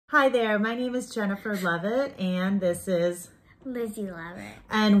Hi there, my name is Jennifer Lovett, and this is Lizzy Lovett.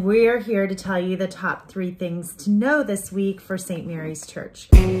 And we're here to tell you the top 3 things to know this week for St. Mary's Church.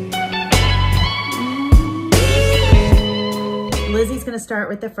 Lizzy's going to start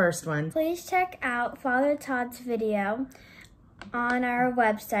with the first one. Please check out Father Todd's video on our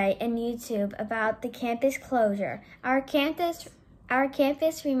website and YouTube about the campus closure. Our campus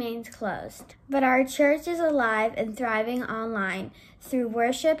remains closed, but our church is alive and thriving online through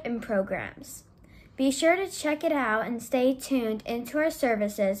worship and programs. Be sure to check it out and stay tuned into our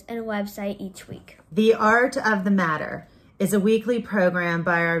services and website each week. The Art of the Matter is a weekly program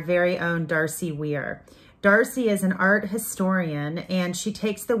by our very own Darcy Weir. Darcy is an art historian, and she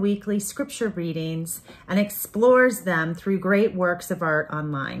takes the weekly scripture readings and explores them through great works of art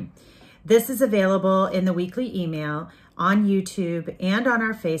online. This is available in the weekly email, on YouTube, and on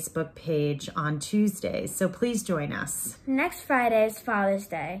our Facebook page on Tuesdays, so please join us. Next Friday is Father's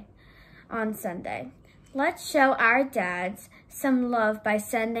Day on Sunday. Let's show our dads some love by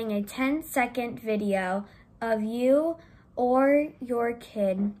sending a 10-second video of you or your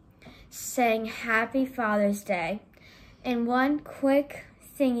kid saying Happy Father's Day and one quick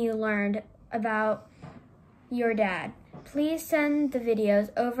thing you learned about your dad. Please send the videos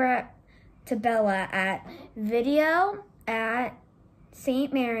over to Bella at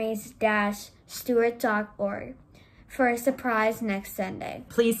video@stmarys-stuart.org for a surprise next Sunday.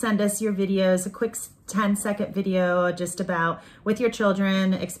 Please send us your videos, a quick 10-second video just about with your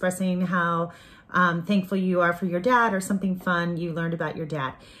children expressing how thankful you are for your dad or something fun you learned about your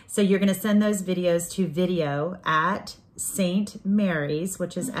dad. So you're going to send those videos to video@St. Mary's,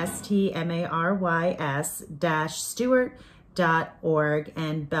 which is STMARYS-Stuart.org,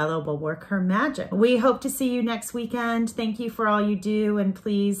 and Bella will work her magic. We hope to see you next weekend. Thank you for all you do, and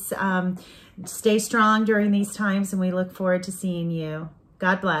please stay strong during these times, and we look forward to seeing you.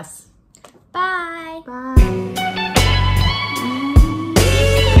 God bless. Bye. Bye.